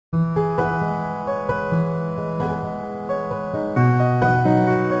Well,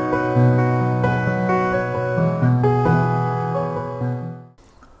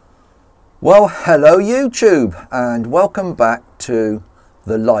 hello YouTube, and welcome back to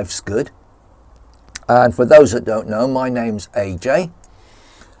The Life's Good. And for those that don't know, my name's AJ,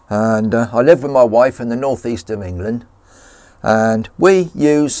 and I live with my wife in the northeast of England, and we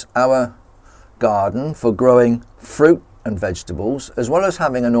use our garden for growing fruit and vegetables, as well as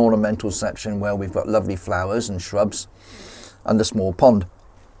having an ornamental section where we've got lovely flowers and shrubs and a small pond.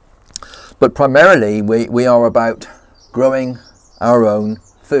 But primarily we are about growing our own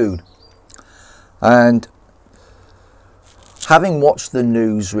food. And having watched the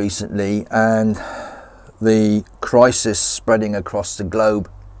news recently and the crisis spreading across the globe,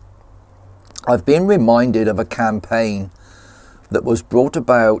 I've been reminded of a campaign that was brought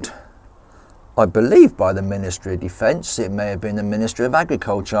about, I believe, by the Ministry of Defence. It may have been the Ministry of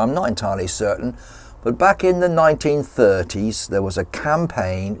Agriculture, I'm not entirely certain. But back in the 1930s, there was a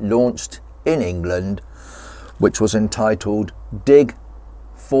campaign launched in England which was entitled Dig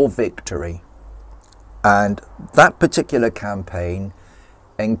for Victory. And that particular campaign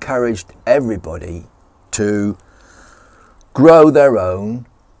encouraged everybody to grow their own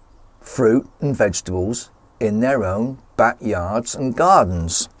fruit and vegetables in their own backyards and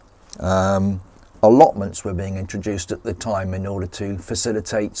gardens. Allotments were being introduced at the time in order to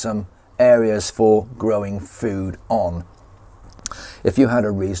facilitate some areas for growing food on. If you had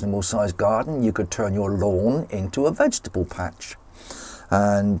a reasonable sized garden, you could turn your lawn into a vegetable patch.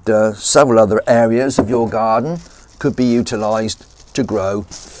 And several other areas of your garden could be utilised to grow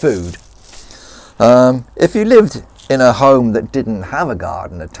food. If you lived in a home that didn't have a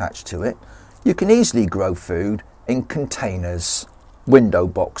garden attached to it, you can easily grow food in containers, window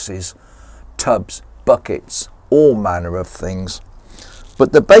boxes, tubs, buckets, all manner of things.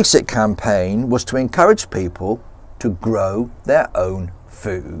 But the basic campaign was to encourage people to grow their own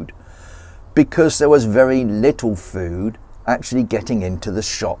food, because there was very little food actually getting into the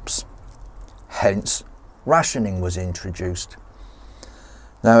shops. Hence, rationing was introduced.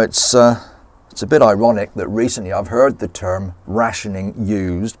 Now it's a bit ironic that recently I've heard the term rationing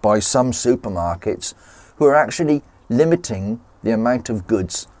used by some supermarkets who are actually limiting the amount of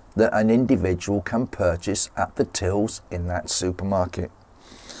goods that an individual can purchase at the tills in that supermarket.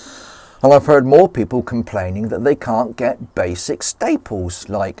 And I've heard more people complaining that they can't get basic staples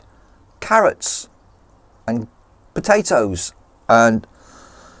like carrots and potatoes and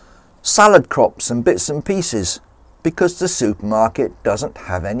salad crops and bits and pieces because the supermarket doesn't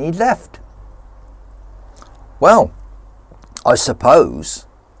have any left. Well, I suppose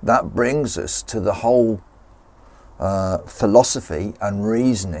that brings us to the whole philosophy and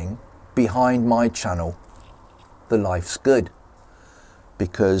reasoning behind my channel, The Life's Good,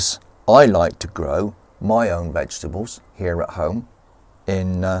 because I like to grow my own vegetables here at home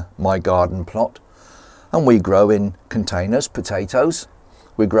in my garden plot. And we grow in containers, potatoes.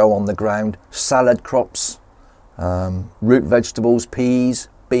 We grow on the ground salad crops, root vegetables, peas,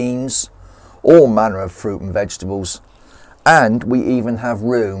 beans, all manner of fruit and vegetables. And we even have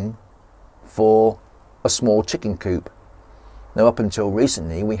room for a small chicken coop. Now, up until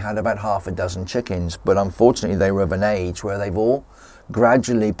recently, we had about half a dozen chickens, but unfortunately they were of an age where they've all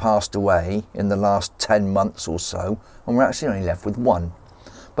gradually passed away in the last 10 months or so, and we're actually only left with one.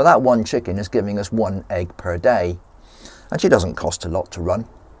 But that one chicken is giving us 1 egg per day. And she doesn't cost a lot to run,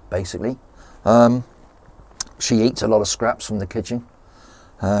 basically. She eats a lot of scraps from the kitchen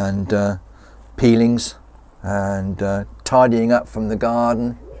and peelings and tidying up from the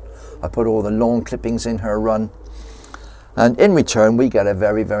garden. I put all the lawn clippings in her run. And in return, we get a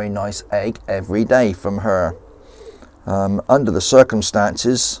very, very nice egg every day from her. Under the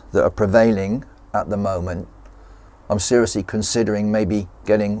circumstances that are prevailing at the moment, I'm seriously considering maybe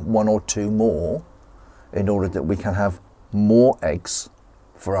getting 1 or 2 more in order that we can have more eggs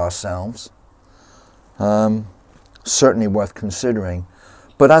for ourselves. Certainly worth considering.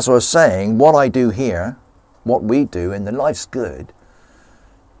 But as I was saying, what I do here, what we do in The Life's Good,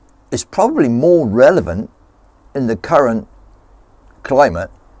 is probably more relevant in the current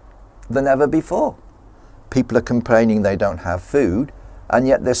climate than ever before. People are complaining they don't have food, and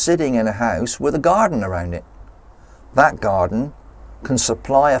yet they're sitting in a house with a garden around it. That garden can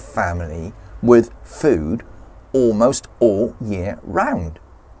supply a family with food almost all year round.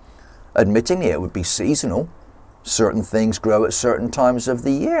 Admittingly, it would be seasonal. Certain things grow at certain times of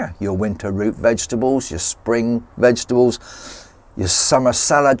the year. Your winter root vegetables, your spring vegetables, your summer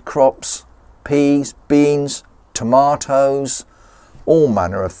salad crops, peas, beans, tomatoes, all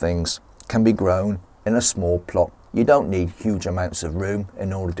manner of things can be grown in a small plot You don't need huge amounts of room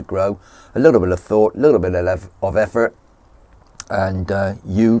in order to grow. A little bit of thought, a little bit of effort, and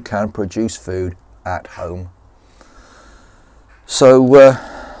you can produce food at home. So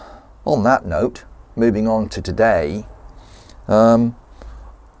on that note, moving on to today, I'm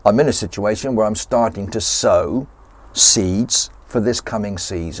in a situation where I'm starting to sow seeds for this coming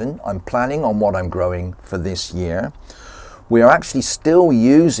season. I'm planning on what I'm growing for this year. We are actually still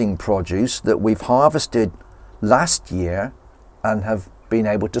using produce that we've harvested last year and have been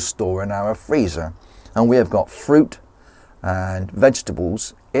able to store in our freezer. And we have got fruit and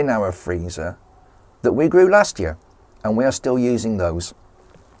vegetables in our freezer that we grew last year, and we are still using those.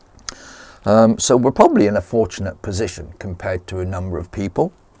 So we're probably in a fortunate position compared to a number of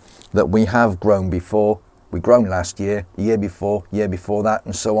people that we have grown before. We've grown last year, year before that,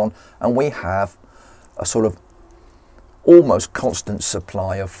 and so on. And we have a sort of almost constant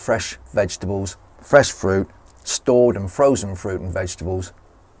supply of fresh vegetables, fresh fruit, stored and frozen fruit and vegetables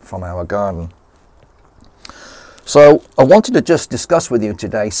from our garden. So I wanted to just discuss with you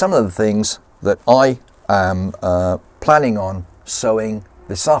today some of the things that I am planning on sowing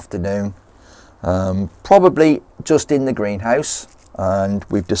this afternoon, probably just in the greenhouse. And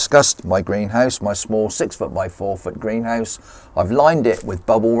we've discussed my greenhouse, my small 6 foot by 4 foot greenhouse. I've lined it with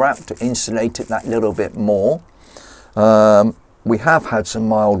bubble wrap to insulate it that little bit more. We have had some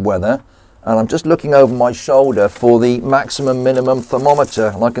mild weather, and I'm just looking over my shoulder for the maximum minimum thermometer,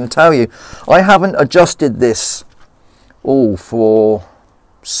 and I can tell you I haven't adjusted this for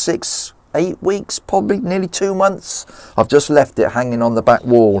 6-8 weeks, probably nearly 2 months. I've just left it hanging on the back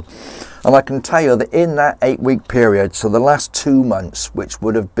wall, and I can tell you that in that 8-week period, so the last 2 months, which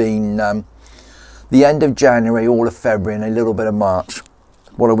would have been the end of January, all of February and a little bit of March.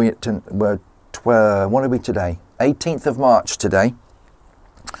 What are we today? 18th of March today.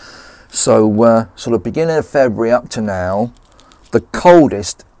 So sort of beginning of February up to now, the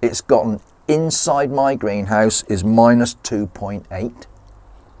coldest it's gotten inside my greenhouse is -2.8,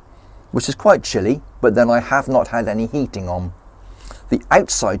 which is quite chilly, but then I have not had any heating on. The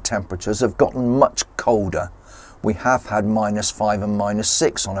outside temperatures have gotten much colder. We have had -5 and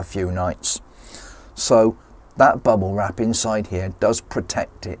 -6 on a few nights. So that bubble wrap inside here does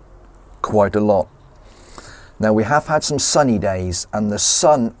protect it quite a lot. Now we have had some sunny days, and the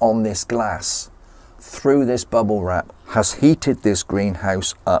sun on this glass through this bubble wrap has heated this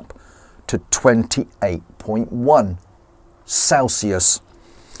greenhouse up to 28.1 Celsius.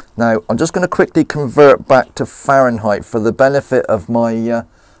 Now I'm just going to quickly convert back to Fahrenheit for the benefit of my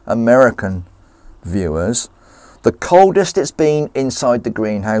American viewers. The coldest it's been inside the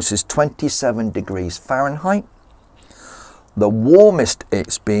greenhouse is 27 degrees Fahrenheit. The warmest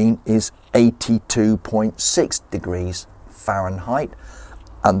it's been is 82.6 degrees Fahrenheit,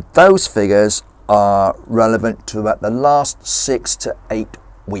 and those figures are relevant to about the last 6 to 8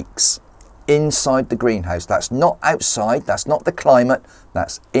 weeks inside the greenhouse. That's not outside, that's not the climate,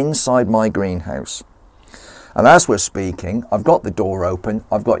 that's inside my greenhouse. And as we're speaking, I've got the door open,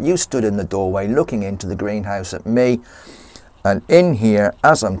 I've got you stood in the doorway looking into the greenhouse at me, and in here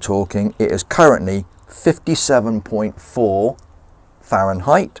as I'm talking it is currently 57.4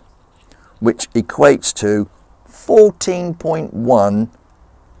 Fahrenheit, which equates to 14.1,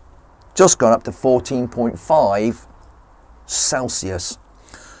 just gone up to 14.5 Celsius.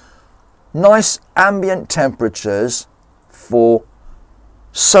 Nice ambient temperatures for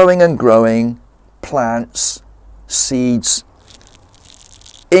sowing and growing plants, seeds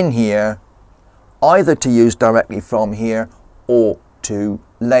in here, either to use directly from here or to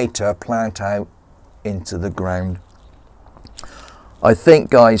later plant out into the ground. I think,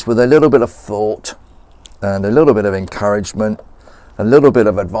 guys, with a little bit of thought and a little bit of encouragement, a little bit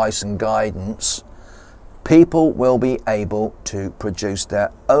of advice and guidance, people will be able to produce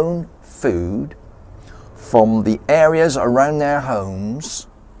their own food from the areas around their homes,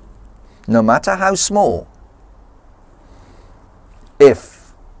 no matter how small,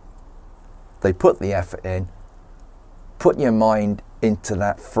 if they put the effort in, put your mind into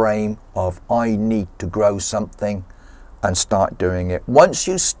that frame of I need to grow something, and start doing it. Once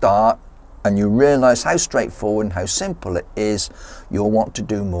you start and you realize how straightforward and how simple it is, you'll want to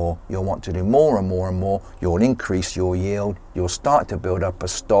do more. You'll want to do more and more and more. You'll increase your yield. You'll start to build up a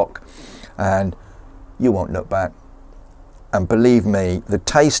stock, and you won't look back. And believe me, the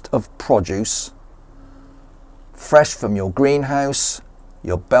taste of produce, fresh from your greenhouse,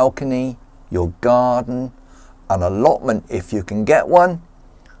 your balcony, your garden, an allotment if you can get one,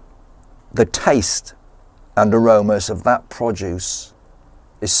 the taste and aromas of that produce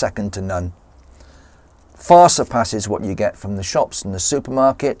is second to none. Far surpasses what you get from the shops and the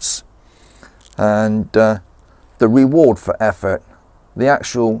supermarkets, and the reward for effort, the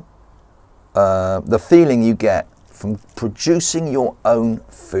actual, the feeling you get from producing your own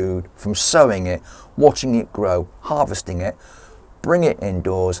food, from sowing it, watching it grow, harvesting it, bring it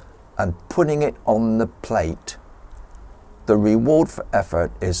indoors and putting it on the plate. The reward for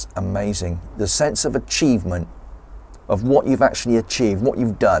effort is amazing. The sense of achievement of what you've actually achieved, what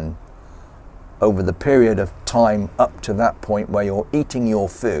you've done over the period of time up to that point where you're eating your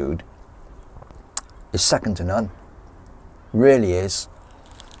food is second to none. Really is.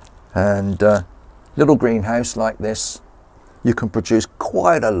 And little greenhouse like this, you can produce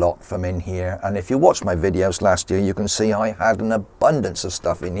quite a lot from in here. And if you watched my videos last year, you can see I had an abundance of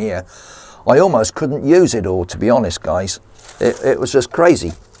stuff in here. I almost couldn't use it all, to be honest, guys. It was just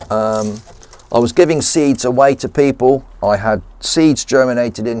crazy. I was giving seeds away to people. I had seeds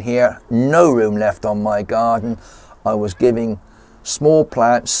germinated in here, no room left on my garden. I was giving small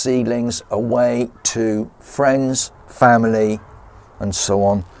plants, seedlings away to friends, family, and so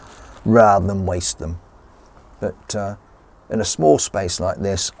on, rather than waste them. But in a small space like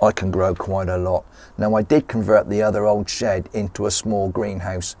this, I can grow quite a lot. Now, I did convert the other old shed into a small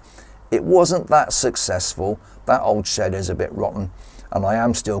greenhouse. It wasn't that successful. That old shed is a bit rotten, and I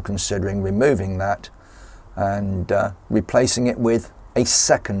am still considering removing that and replacing it with a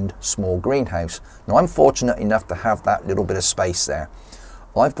second small greenhouse. Now, I'm fortunate enough to have that little bit of space there.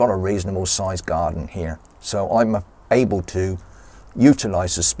 I've got a reasonable sized garden here, so I'm able to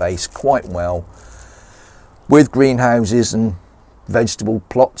utilize the space quite well with greenhouses and vegetable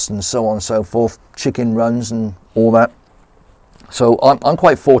plots and so on and so forth, chicken runs and all that. So I'm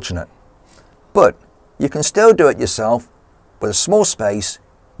quite fortunate. But you can still do it yourself with a small space.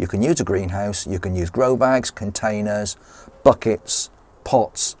 You can use a greenhouse, you can use grow bags, containers, buckets,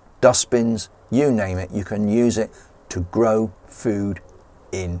 pots, dustbins, you name it. You can use it to grow food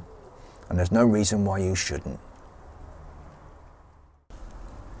in, and there's no reason why you shouldn't.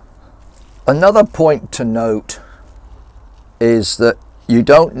 Another point to note is that you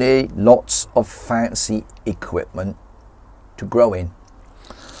don't need lots of fancy equipment to grow in.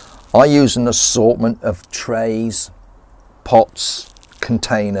 I use an assortment of trays, pots,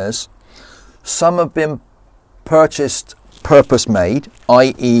 containers. Some have been purchased purpose-made,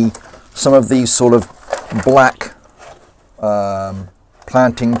 i.e. some of these sort of black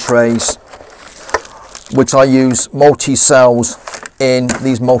planting trays, which I use multi-cells in,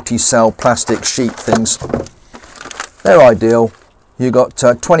 these multi-cell plastic sheet things. They're ideal. You got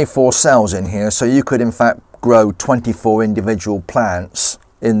 24 cells in here, so you could in fact grow 24 individual plants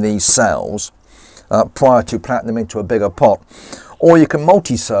in these cells prior to planting them into a bigger pot. Or you can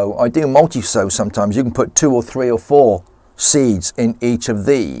multi-sow. I do multi-sow sometimes. You can put 2 or 3 or 4 seeds in each of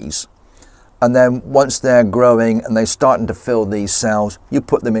these, and then once they're growing and they're starting to fill these cells, you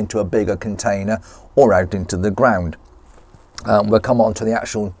put them into a bigger container or out into the ground. We'll come on to the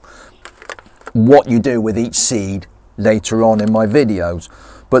actual what you do with each seed later on in my videos,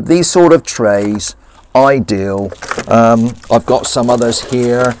 but these sort of trays, ideal. I've got some others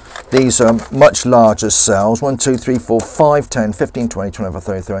here. These are much larger cells. 1, 2, 3, 4, 5, 10, 15, 20, 25,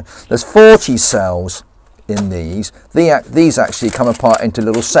 30, 30. There's 40 cells in these. These actually come apart into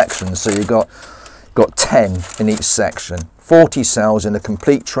little sections, so you've got 10 in each section. 40 cells in a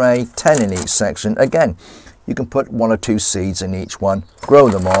complete tray, 10 in each section. Again, you can put 1 or 2 seeds in each one, grow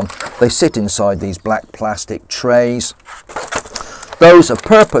them on. They sit inside these black plastic trays. Those are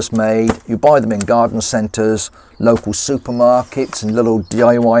purpose made. You buy them in garden centres, local supermarkets and little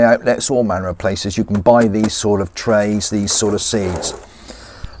DIY outlets, all manner of places. You can buy these sort of trays, these sort of seeds.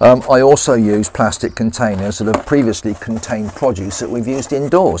 I also use plastic containers that have previously contained produce that we've used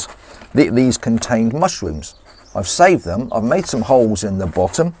indoors. These contained mushrooms. I've saved them, I've made some holes in the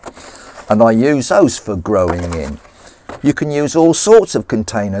bottom, and I use those for growing in. You can use all sorts of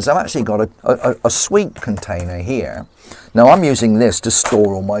containers. I've actually got a sweet container here. Now I'm using this to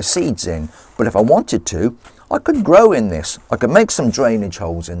store all my seeds in, but if I wanted to, I could grow in this. I could make some drainage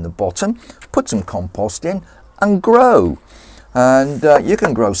holes in the bottom, put some compost in and grow. And you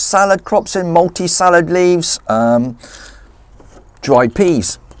can grow salad crops in, multi-salad leaves, dried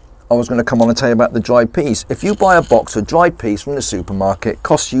peas. I was going to come on and tell you about the dried peas. If you buy a box of dried peas from the supermarket, it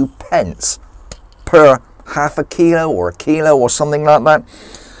costs you pence per half a kilo or a kilo or something like that.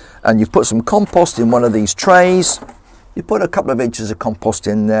 And you put some compost in one of these trays. You put a couple of inches of compost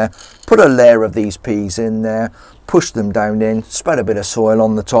in there, put a layer of these peas in there, push them down in, spread a bit of soil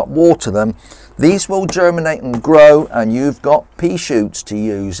on the top, water them. These will germinate and grow, and you've got pea shoots to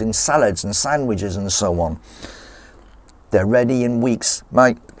use in salads and sandwiches and so on. They're ready in weeks.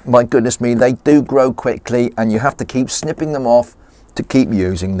 My goodness me, they do grow quickly, and you have to keep snipping them off to keep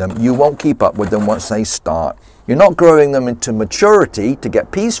using them. You won't keep up with them once they start. You're not growing them into maturity to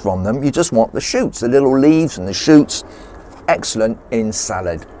get peas from them. You just want the shoots, the little leaves and the shoots. Excellent in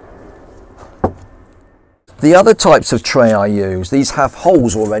salad. The other types of tray I use, these have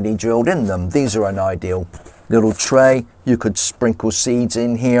holes already drilled in them. These are an ideal little tray. You could sprinkle seeds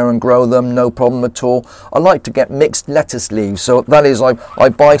in here and grow them, no problem at all. I like to get mixed lettuce leaves. So that is, I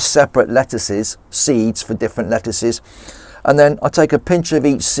buy separate lettuces, seeds for different lettuces. And then I take a pinch of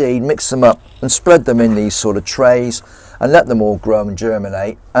each seed, mix them up and spread them in these sort of trays and let them all grow and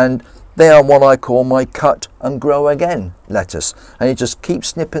germinate. And they are what I call my cut and grow again lettuce. And you just keep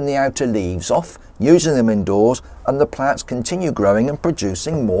snipping the outer leaves off, using them indoors, and the plants continue growing and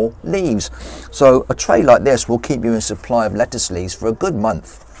producing more leaves. So a tray like this will keep you in supply of lettuce leaves for a good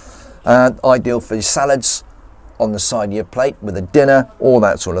month. Ideal for your salads on the side of your plate with a dinner, all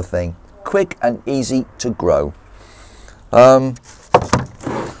that sort of thing. Quick and easy to grow.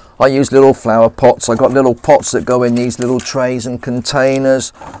 I use little flower pots. I got little pots that go in these little trays and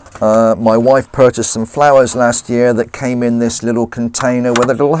containers. My wife purchased some flowers last year that came in this little container with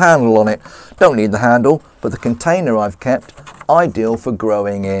a little handle on it. Don't need the handle, but the container I've kept, ideal for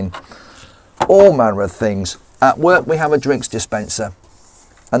growing in all manner of things. At work we have a drinks dispenser,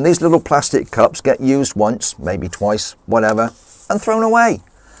 and these little plastic cups get used once, maybe twice, whatever, and thrown away.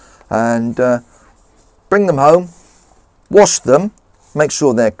 And bring them home, wash them, make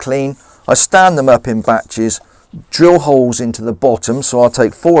sure they're clean. I stand them up in batches, drill holes into the bottom, so I'll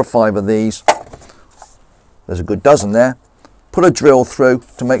take 4 or 5 of these. There's a good dozen there. Put a drill through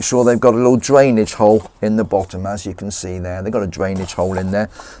to make sure they've got a little drainage hole in the bottom, as you can see there. They've got a drainage hole in there.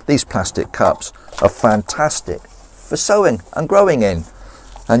 These plastic cups are fantastic for sowing and growing in.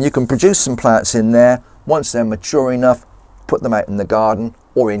 And you can produce some plants in there. Once they're mature enough, put them out in the garden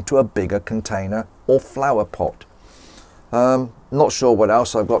or into a bigger container or flower pot. Not sure what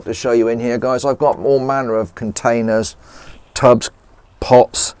else I've got to show you in here, guys. I've got all manner of containers, tubs,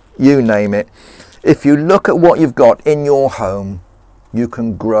 pots, you name it. If you look at what you've got in your home, you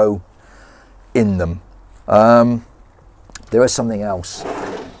can grow in them. There is something else.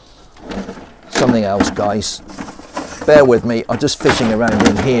 Something else, guys. Bear with me, I'm just fishing around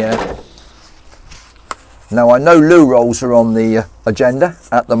in here. Now I know loo rolls are on the agenda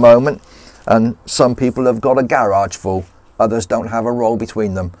at the moment, and some people have got a garage full. Others don't have a roll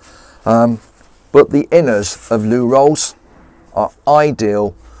between them. But the inners of loo rolls are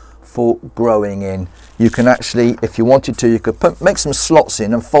ideal for growing in. You can actually, if you wanted to, you could make some slots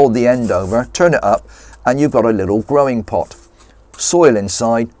in and fold the end over, turn it up, and you've got a little growing pot. Soil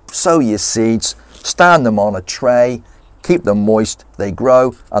inside, sow your seeds, stand them on a tray, keep them moist, they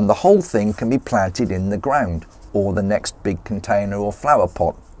grow, and the whole thing can be planted in the ground or the next big container or flower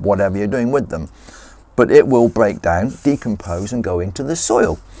pot, whatever you're doing with them. But it will break down, decompose and go into the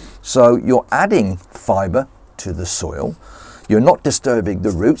soil. So you're adding fibre to the soil. You're not disturbing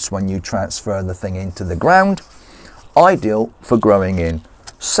the roots when you transfer the thing into the ground. Ideal for growing in.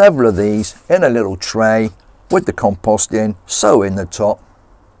 Several of these in a little tray with the compost in, sow in the top,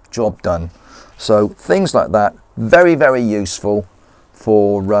 job done. So things like that, very, very useful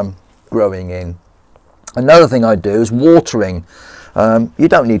for growing in. Another thing I do is watering. You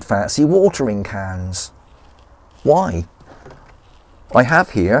don't need fancy watering cans. Why? I have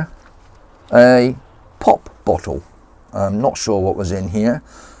here a pop bottle. I'm not sure what was in here.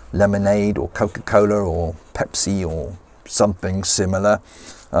 Lemonade or Coca-Cola or Pepsi or something similar.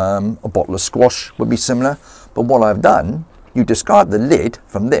 A bottle of squash would be similar. But what I've done, you discard the lid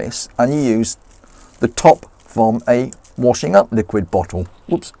from this and you use the top from a washing up liquid bottle.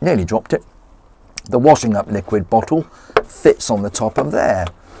 Whoops, nearly dropped it. The washing up liquid bottle fits on the top of there.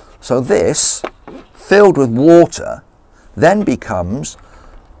 So this, filled with water, then becomes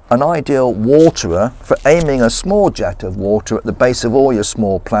an ideal waterer for aiming a small jet of water at the base of all your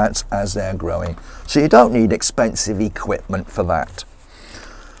small plants as they're growing. So you don't need expensive equipment for that.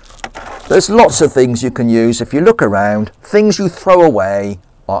 There's lots of things you can use. If you look around, things you throw away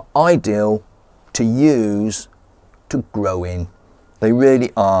are ideal to use to grow in. They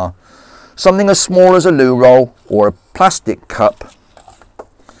really are. Something as small as a loo roll or a plastic cup,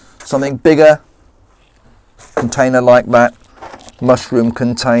 something bigger, container like that, mushroom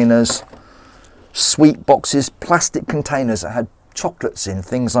containers, sweet boxes, plastic containers that had chocolates in,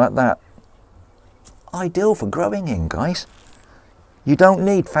 things like that. Ideal for growing in, guys. You don't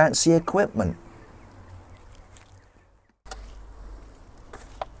need fancy equipment.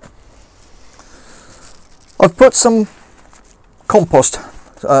 I've put some compost,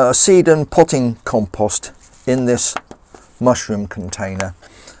 seed and potting compost in this mushroom container.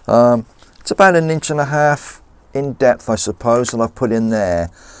 It's about 1.5 inches in depth, I suppose, that I've put in there.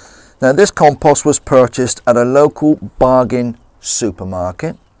 Now this compost was purchased at a local bargain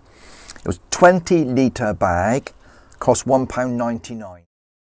supermarket. It was 20 litre bag, cost £1.99.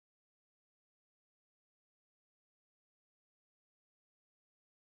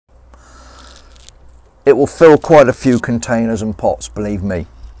 It will fill quite a few containers and pots, believe me.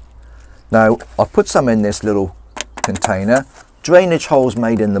 Now I put some in this little container, drainage holes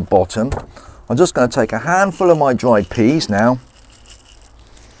made in the bottom. I'm just going to take a handful of my dried peas now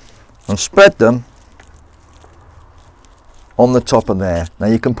and spread them on the top of there. Now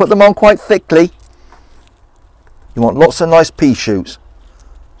you can put them on quite thickly. You want lots of nice pea shoots.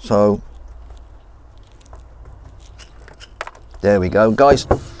 So there we go, guys.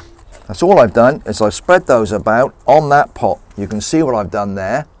 That's all I've done, is I've spread those about on that pot. You can see what I've done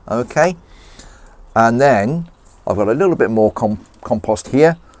there, okay? And then I've got a little bit more compost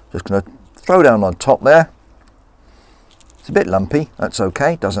here. Just going to throw down on top there. It's a bit lumpy, that's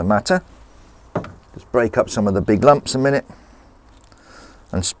okay, doesn't matter. Just break up some of the big lumps a minute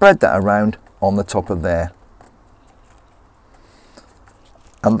and spread that around on the top of there.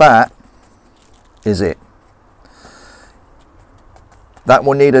 And that is it. That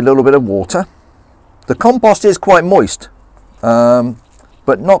will need a little bit of water. The compost is quite moist,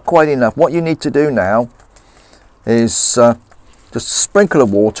 but not quite enough. What you need to do now is just sprinkle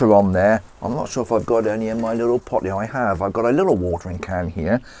of water on there. I'm not sure if I've got any in my little pot. I have. I've got a little watering can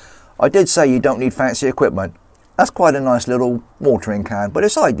here. I did say you don't need fancy equipment. That's quite a nice little watering can, but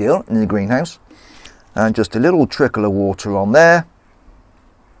it's ideal in the greenhouse. And just a little trickle of water on there.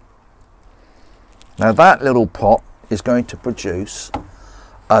 Now that little pot is going to produce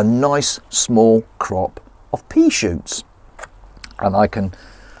a nice small crop of pea shoots. And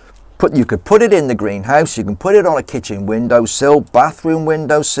you could put it in the greenhouse, you can put it on a kitchen windowsill, bathroom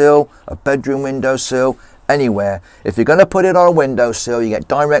windowsill, a bedroom windowsill, anywhere. If you're going to put it on a windowsill, you get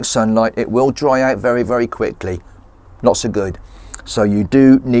direct sunlight, it will dry out very, very quickly. Not so good. So you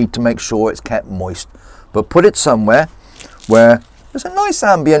do need to make sure it's kept moist. But put it somewhere where there's a nice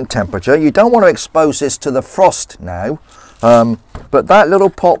ambient temperature. You don't want to expose this to the frost now. But that little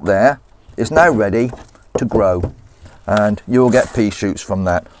pot there is now ready to grow. And you'll get pea shoots from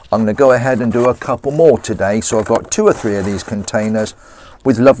that. I'm going to go ahead and do a couple more today. So I've got 2 or 3 of these containers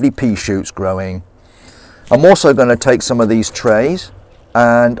with lovely pea shoots growing. I'm also going to take some of these trays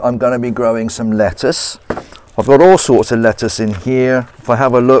and I'm going to be growing some lettuce. I've got all sorts of lettuce in here. If I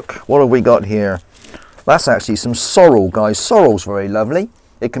have a look, what have we got here? That's actually some sorrel, guys. Sorrel's very lovely.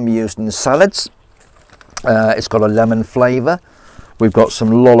 It can be used in salads. It's got a lemon flavour. We've got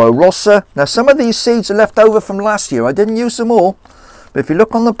some Lollo Rossa. Now some of these seeds are left over from last year. I didn't use them all. But if you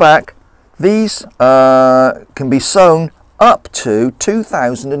look on the back, these can be sown up to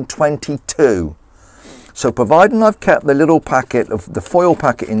 2022. So providing I've kept the little packet of the foil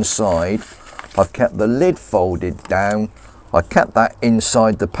packet inside, I've kept the lid folded down, I kept that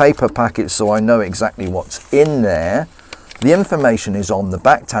inside the paper packet so I know exactly what's in there. The information is on the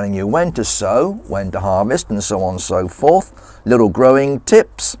back telling you when to sow, when to harvest and so on and so forth. Little growing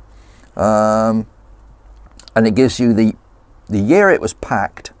tips. And it gives you the year it was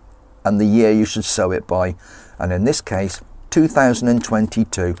packed and the year you should sow it by. And in this case,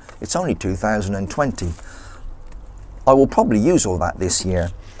 2022. It's only 2020. I will probably use all that this year.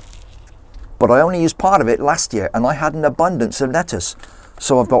 But I only used part of it last year and I had an abundance of lettuce.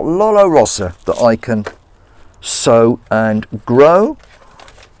 So I've got Lollo Rossa that I can sow and grow.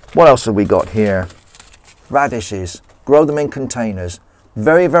 What else have we got here? Radishes. Grow them in containers.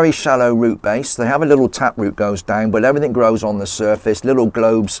 Very, very shallow root base. They have a little tap root goes down, but everything grows on the surface. Little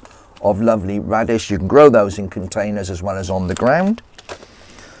globes of lovely radish. You can grow those in containers as well as on the ground.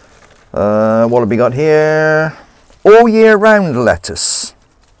 What have we got here? All year round lettuce.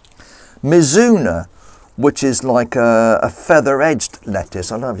 Mizuna, which is like a feather-edged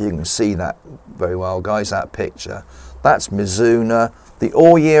lettuce. I don't know if you can see that very well, guys, that picture. That's Mizuna. The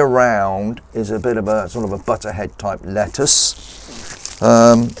all year round is a bit of a sort of a butterhead type lettuce.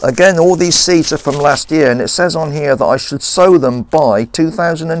 Again, all these seeds are from last year, and it says on here that I should sow them by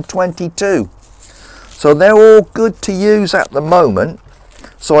 2022. So they're all good to use at the moment.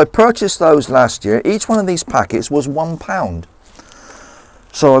 So I purchased those last year. Each one of these packets was £1.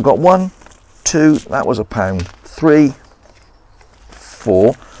 So I've got 1, 2, that was £1, 3,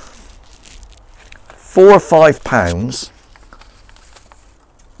 4, 4 or 5 pounds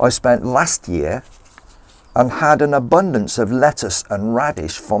I spent last year and had an abundance of lettuce and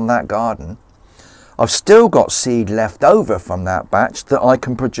radish from that garden. I've still got seed left over from that batch that I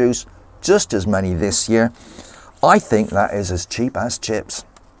can produce just as many this year. I think that is as cheap as chips.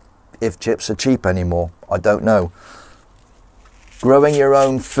 if chips are cheap anymore. I don't know. Growing your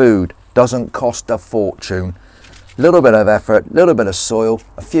own food doesn't cost a fortune. Little bit of effort, little bit of soil,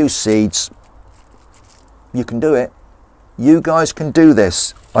 a few seeds. You can do it. You guys can do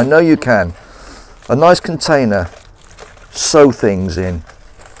this. I know you can. A nice container, sow things in.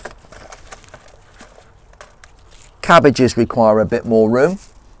 Cabbages require a bit more room,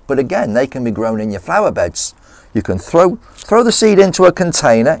 but again, they can be grown in your flower beds. You can throw the seed into a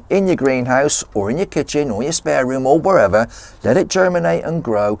container in your greenhouse or in your kitchen or your spare room or wherever. Let it germinate and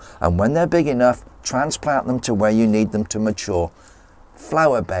grow, and when they're big enough, transplant them to where you need them to mature.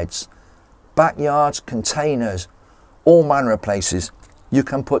 Flower beds, backyards, containers, all manner of places you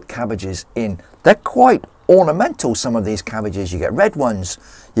can put cabbages in. They're quite ornamental, some of these cabbages. You get red ones,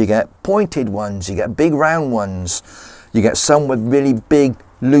 you get pointed ones, you get big round ones, you get some with really big,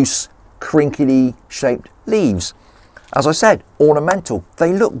 loose, crinkly shaped leaves. As I said, ornamental.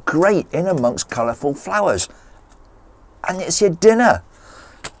 They look great in amongst colourful flowers. And it's your dinner.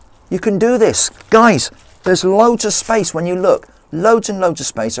 You can do this. Guys, there's loads of space when you look. Loads and loads of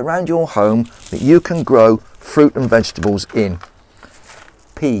space around your home that you can grow fruit and vegetables in.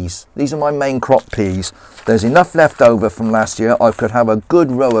 Peas. These are my main crop peas. There's enough left over from last year. I could have a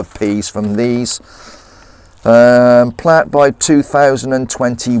good row of peas from these. Plant by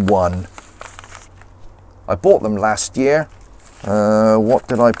 2021. I bought them last year. What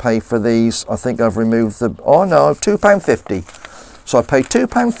did I pay for these? I think I've removed the... Oh no, £2.50. So I paid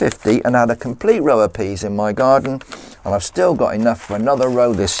 £2.50 and had a complete row of peas in my garden. And I've still got enough for another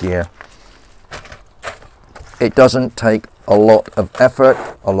row this year. It doesn't take a lot of effort,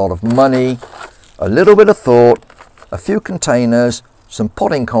 a lot of money, a little bit of thought, a few containers, some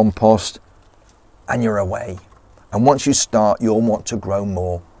potting compost, and you're away. And once you start, you'll want to grow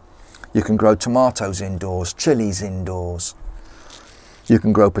more. You can grow tomatoes indoors, chilies indoors. You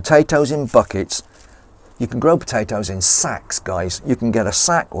can grow potatoes in buckets. You can grow potatoes in sacks, guys. You can get a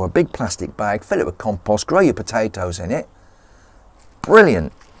sack or a big plastic bag, fill it with compost, grow your potatoes in it.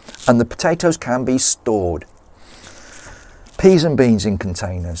 Brilliant. And the potatoes can be stored. Peas and beans in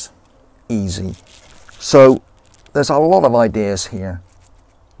containers. Easy. So there's a lot of ideas here.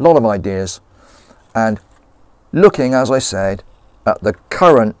 A lot of ideas. And looking, as I said, at the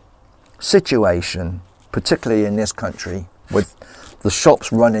current situation, particularly in this country, with the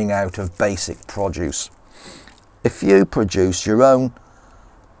shops running out of basic produce. If you produce your own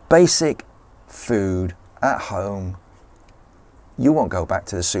basic food at home, you won't go back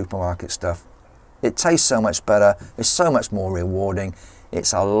to the supermarket stuff. It tastes so much better, it's so much more rewarding,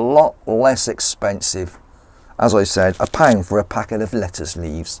 it's a lot less expensive. As I said, £1 for a packet of lettuce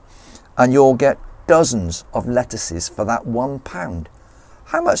leaves, and you'll get dozens of lettuces for that £1.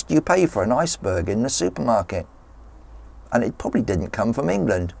 How much do you pay for an iceberg in the supermarket? And it probably didn't come from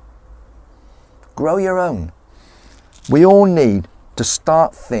England. Grow your own. We all need to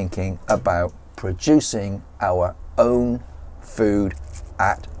start thinking about producing our own food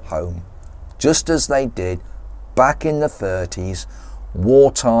at home, just as they did back in the 30s,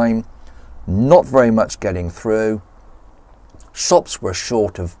 wartime, not very much getting through. Shops were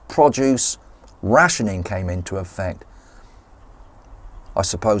short of produce, rationing came into effect. I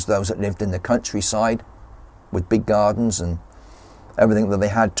suppose those that lived in the countryside with big gardens and everything that they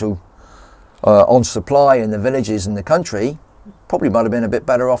had to on supply in the villages in the country probably might have been a bit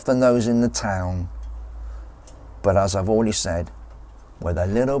better off than those in the town. But as I've already said, with a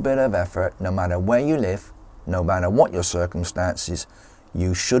little bit of effort, no matter where you live, no matter what your circumstances,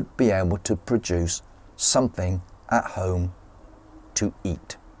 you should be able to produce something at home to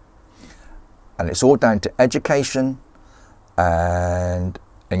eat. And it's all down to education and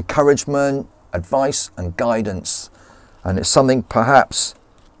encouragement, advice and guidance. And it's something perhaps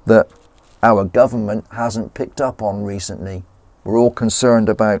that our government hasn't picked up on recently. We're all concerned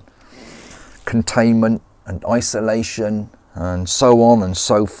about containment and isolation and so on and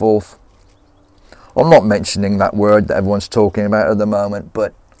so forth. I'm not mentioning that word that everyone's talking about at the moment,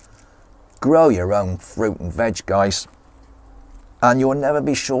 but grow your own fruit and veg, guys, and you'll never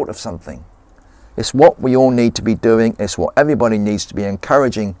be short of something. It's what we all need to be doing. It's what everybody needs to be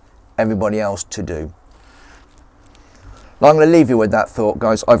encouraging everybody else to do. I'm going to leave you with that thought,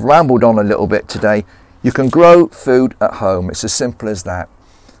 guys. I've rambled on a little bit today. You can grow food at home. It's as simple as that.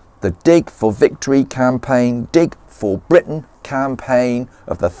 The Dig for Victory campaign, Dig for Britain campaign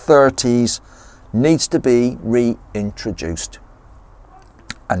of the 30s needs to be reintroduced.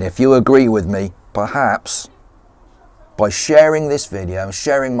 And if you agree with me, perhaps by sharing this video,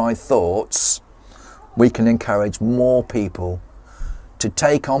 sharing my thoughts, we can encourage more people to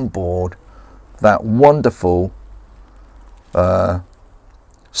take on board that wonderful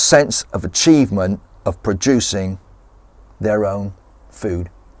sense of achievement of producing their own food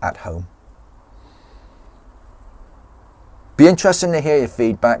at home. Be interesting to hear your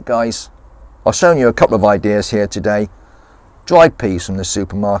feedback, guys. I've shown you a couple of ideas here today. Dried peas from the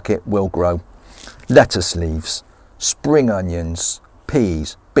supermarket will grow. Lettuce leaves, spring onions,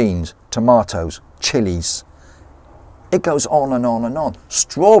 peas, beans, tomatoes, chilies. It goes on and on and on.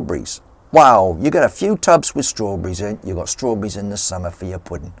 Strawberries. Wow, you get a few tubs with strawberries in. You've got strawberries in the summer for your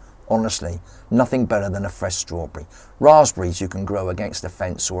pudding. Honestly, nothing better than a fresh strawberry. Raspberries you can grow against a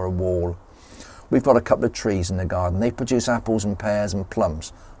fence or a wall. We've got a couple of trees in the garden. They produce apples and pears and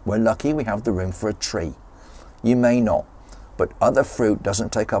plums. We're lucky we have the room for a tree. You may not, but other fruit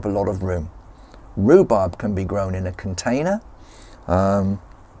doesn't take up a lot of room. Rhubarb can be grown in a container.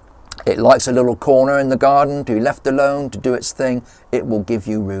 It likes a little corner in the garden to be left alone to do its thing. It will give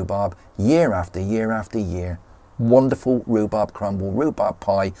you rhubarb year after year after year. Wonderful rhubarb crumble, rhubarb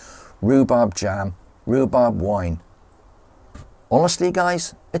pie, rhubarb jam, rhubarb wine. Honestly,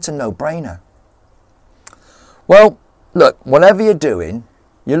 guys, it's a no-brainer. Well, look, whatever you're doing,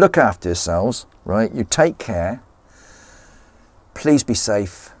 you look after yourselves, right? You take care. Please be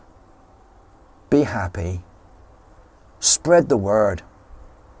safe. Be happy. Spread the word.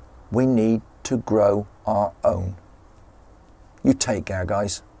 We need to grow our own. You take care,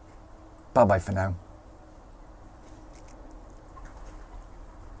 guys. Bye-bye for now.